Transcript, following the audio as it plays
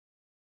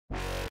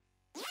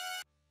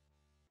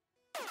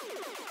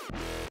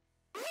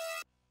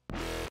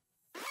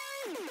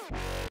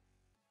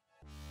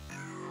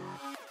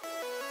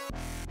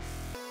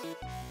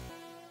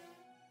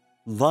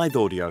Lithe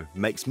Audio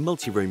makes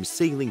multi-room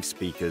ceiling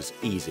speakers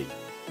easy.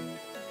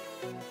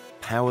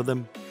 Power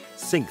them,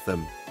 sync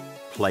them,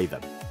 play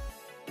them.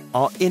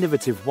 Our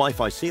innovative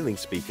Wi-Fi ceiling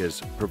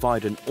speakers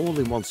provide an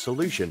all-in-one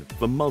solution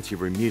for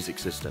multi-room music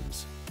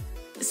systems.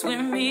 It's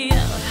wearing me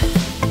out,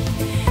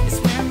 it's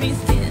wearing me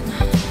thin.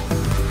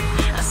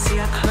 I see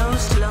our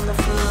clothes still on the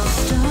floor.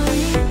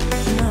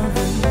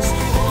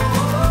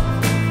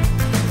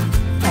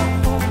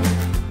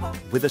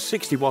 With a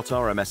 60-watt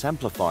RMS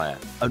amplifier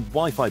and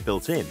Wi-Fi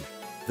built in,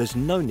 there's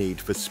no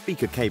need for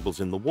speaker cables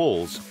in the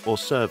walls or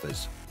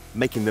servers,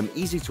 making them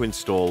easy to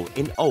install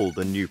in old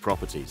and new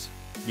properties.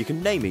 You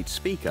can name each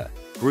speaker,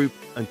 group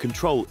and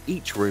control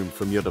each room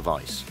from your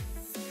device.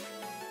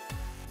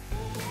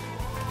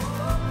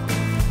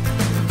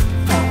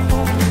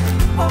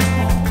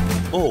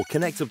 Or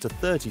connect up to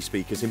 30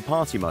 speakers in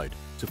party mode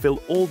to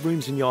fill all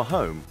rooms in your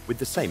home with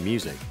the same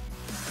music.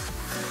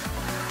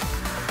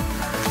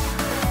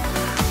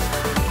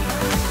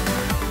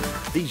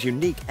 These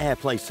unique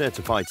AirPlay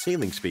certified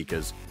ceiling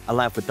speakers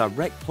allow for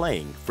direct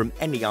playing from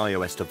any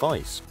iOS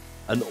device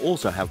and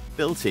also have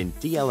built-in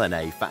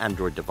DLNA for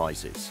Android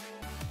devices.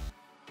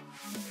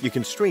 You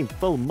can stream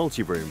full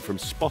multi-room from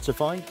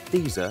Spotify,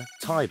 Deezer,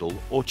 Tidal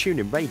or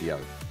TuneIn radio,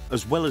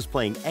 as well as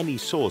playing any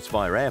source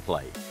via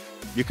AirPlay.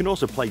 You can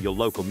also play your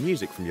local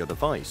music from your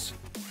device.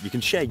 You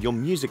can share your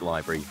music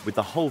library with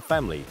the whole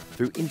family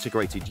through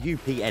integrated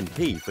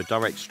UPnP for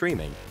direct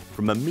streaming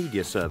from a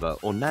media server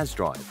or NAS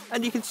drive.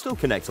 And you can still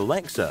connect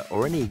Alexa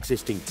or any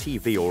existing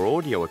TV or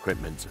audio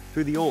equipment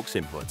through the aux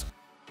input.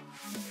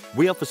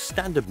 We offer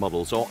standard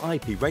models or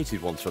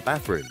IP-rated ones for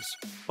bathrooms.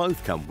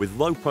 Both come with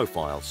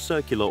low-profile,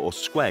 circular or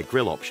square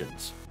grille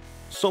options.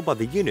 Sold by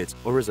the unit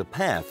or as a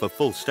pair for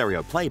full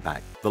stereo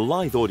playback, the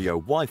Lithe Audio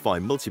Wi-Fi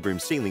multi-room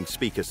ceiling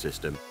speaker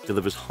system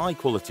delivers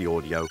high-quality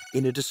audio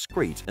in a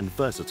discreet and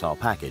versatile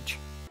package.